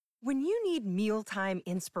When you need mealtime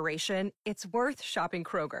inspiration, it's worth shopping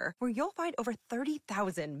Kroger, where you'll find over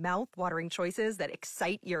 30,000 mouth-watering choices that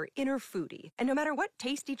excite your inner foodie. And no matter what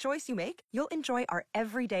tasty choice you make, you'll enjoy our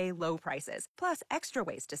everyday low prices, plus extra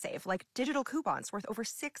ways to save, like digital coupons worth over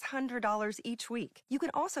 $600 each week. You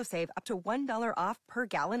can also save up to $1 off per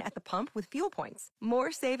gallon at the pump with fuel points.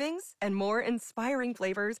 More savings and more inspiring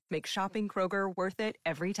flavors make shopping Kroger worth it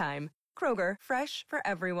every time. Kroger, fresh for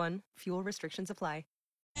everyone. Fuel restrictions apply.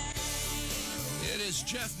 It is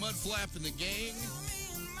Jeff Mudflap and the gang.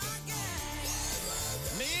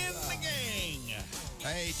 Me and the gang.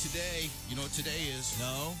 Hey, today, you know what today is?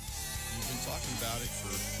 No. You've been talking about it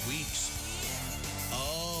for weeks.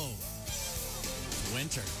 Oh.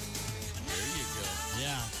 Winter. There you go.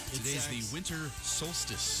 Yeah. Today's the winter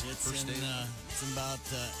solstice. It's First in, day. it's in about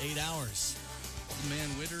 8 hours. Man,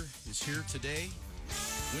 winter is here today.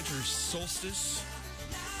 Winter solstice.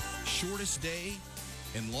 Shortest day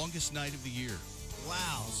and longest night of the year.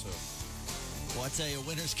 Wow. So, Well, I tell you,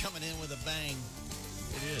 winter's coming in with a bang.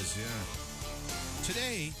 it is, yeah.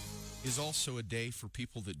 Today is also a day for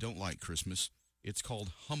people that don't like Christmas. It's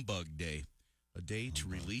called Humbug Day, a day to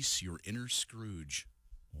release your inner Scrooge.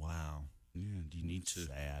 Wow. Yeah, do you need to?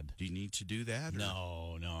 Sad. Do you need to do that? or-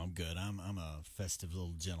 No, I'm good. I'm a festive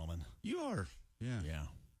little gentleman. You are. Yeah. Yeah.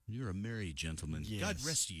 You're a merry gentleman. Yes. God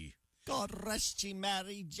rest ye. God rest ye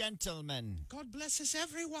merry gentlemen. God bless us,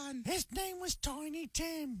 everyone. His name was Tiny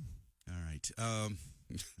Tim. All right.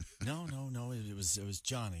 No. It was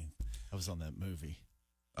Johnny. I was on that movie.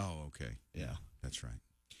 Oh, okay. Yeah. That's right.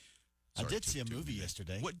 I Sorry did to- see a to- movie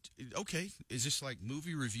yesterday. What? Okay. Is this like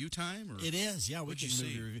movie review time? Or It is. Yeah, we What'd can you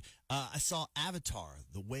movie see? review. I saw Avatar: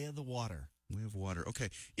 The Way of the Water. Way of Water. Okay.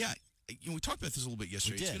 Yeah. We talked about this a little bit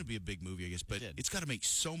yesterday. It's did. going to be a big movie, I guess, but did. it's got to make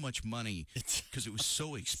so much money because it was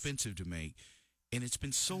so expensive to make. And it's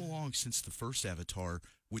been so long since the first Avatar,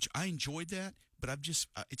 which I enjoyed that, but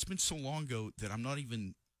it's been so long ago that I'm not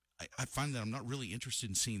even, I find that I'm not really interested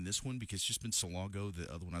in seeing this one because it's just been so long ago.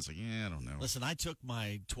 The other one, I was like, I don't know. Listen, I took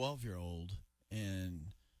my 12-year-old, and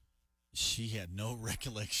she had no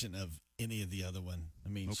recollection of any of the other one. I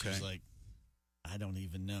mean, she Okay. was like, I don't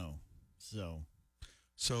even know.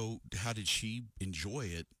 So how did she enjoy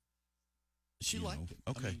it? She You liked know? it.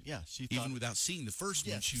 Okay. I mean, yeah, she thought, Even without seeing the first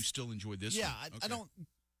one, Yes. she still enjoyed this yeah, one. I don't.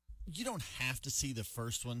 You don't have to see the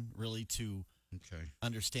first one really to Okay.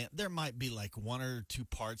 understand. There might be like one or two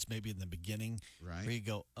parts maybe in the beginning Right. where you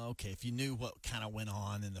go, okay, if you knew what kind of went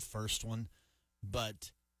on in the first one,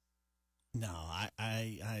 but no,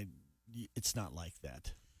 I it's not like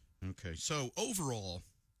that. Okay. So overall,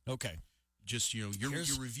 Okay, just, your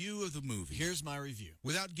Here's- review of the movie. here's my review.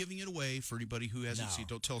 Without giving it away for anybody who hasn't No. seen,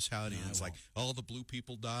 don't tell us how it No, I ends. Like, won't. all the blue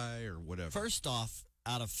people die or whatever. First off,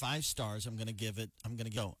 out of 5 stars, I'm going to give it. I'm going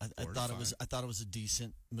to go. I 4 to thought 5. I thought it was a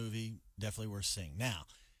decent movie. Definitely worth seeing. Now,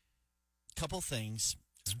 couple things.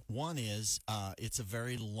 One is it's a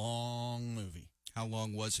very long movie. How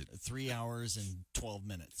long was it? 3 hours and 12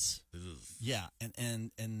 minutes. Ugh. Yeah,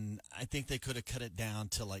 and I think they could have cut it down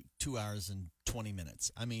to like 2 hours and 20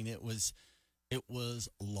 minutes. I mean, it was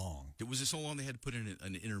long. Was it so long they had to put in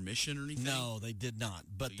an intermission or anything? No, they did not.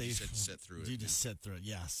 But So you they just had to sit through it, You just sit through it.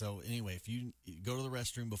 Yeah. So anyway, if you go to the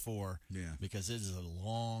restroom before, Yeah. because it is a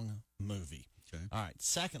long movie. Okay. All right.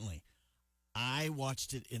 Secondly, I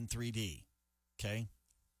watched it in 3D. Okay.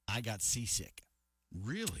 I got seasick.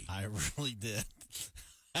 Really? I really did.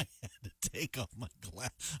 I had to take off my glass.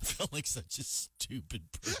 I felt like such a stupid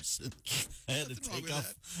person. I had to Nothing wrong take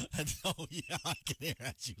off. Oh yeah, I can hear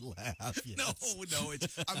as you laugh. Yes. No.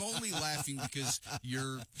 I'm only laughing because you're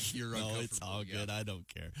No, uncomfortable. it's all good. Yeah. I don't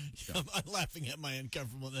care. I'm laughing at my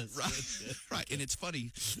uncomfortableness. Right. Right. And it's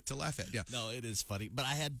funny to laugh at. Yeah. No, it is funny. But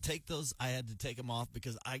I had to take those. I had to take them off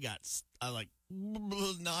because I like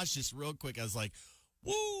nauseous real quick. I was like,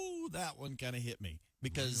 woo, that one kind of hit me.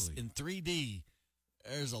 Because Really? in 3D,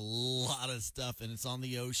 there's a lot of stuff, and it's on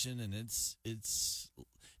the ocean, and it's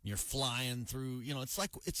you're flying through. It's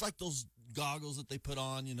like those goggles that they put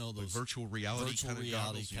on. Those virtual reality virtual kind of reality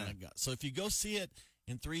goggles, kind yeah. of goggles. So if you go see it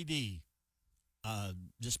in 3D,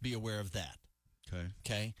 just be aware of that. Okay.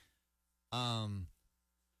 Okay.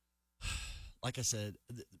 Like I said,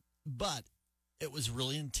 but it was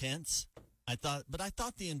really intense. I thought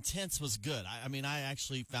the intense was good. I mean, I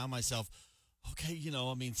actually found myself, okay,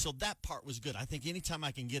 so that part was good. I think anytime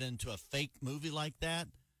I can get into a fake movie like that,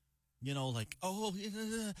 like,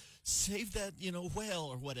 save that, whale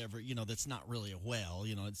or whatever, that's not really a whale,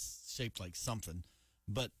 it's shaped like something.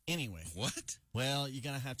 But anyway. What? Well, you're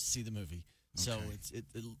going to have to see the movie. So Okay.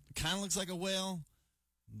 it kind of looks like a whale,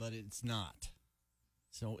 but it's not.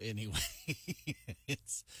 So anyway,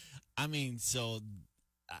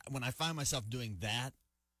 when I find myself doing that,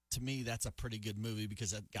 to me, that's a pretty good movie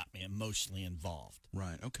because it got me emotionally involved.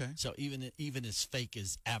 Right. Okay. So even as fake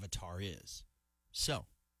as Avatar is, so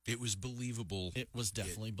it was believable. it was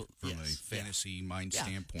definitely from a fantasy mind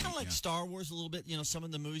standpoint. Kind of like Star Wars a little bit. You know, some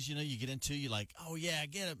of the movies you get into, you're like, oh yeah, I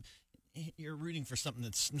get it. You're rooting for something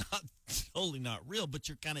that's not totally not real, but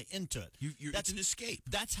you're kind of into it. That's an escape.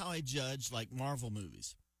 That's how I judge like Marvel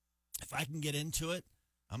movies. If I can get into it,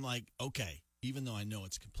 I'm like, okay, even though I know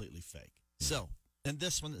it's completely fake. So, and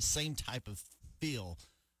this one, the same type of feel,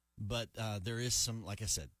 but there is some, like I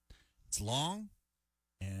said, it's long,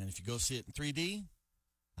 and if you go see it in 3D,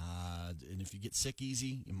 and if you get sick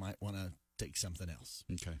easy, you might want to take something else.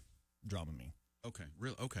 Okay. Dramamine. Okay.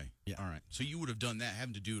 Real. Okay. Yeah. All right. So you would have done that,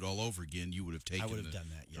 having to do it all over again. You would have taken. I would have done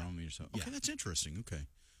that. Yeah. Dramamine or something. Okay, that's interesting. Okay.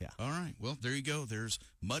 Yeah. All right. Well, there you go. There's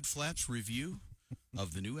Mudflap's review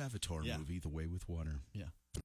of the new Avatar movie, The Way with Water. Yeah.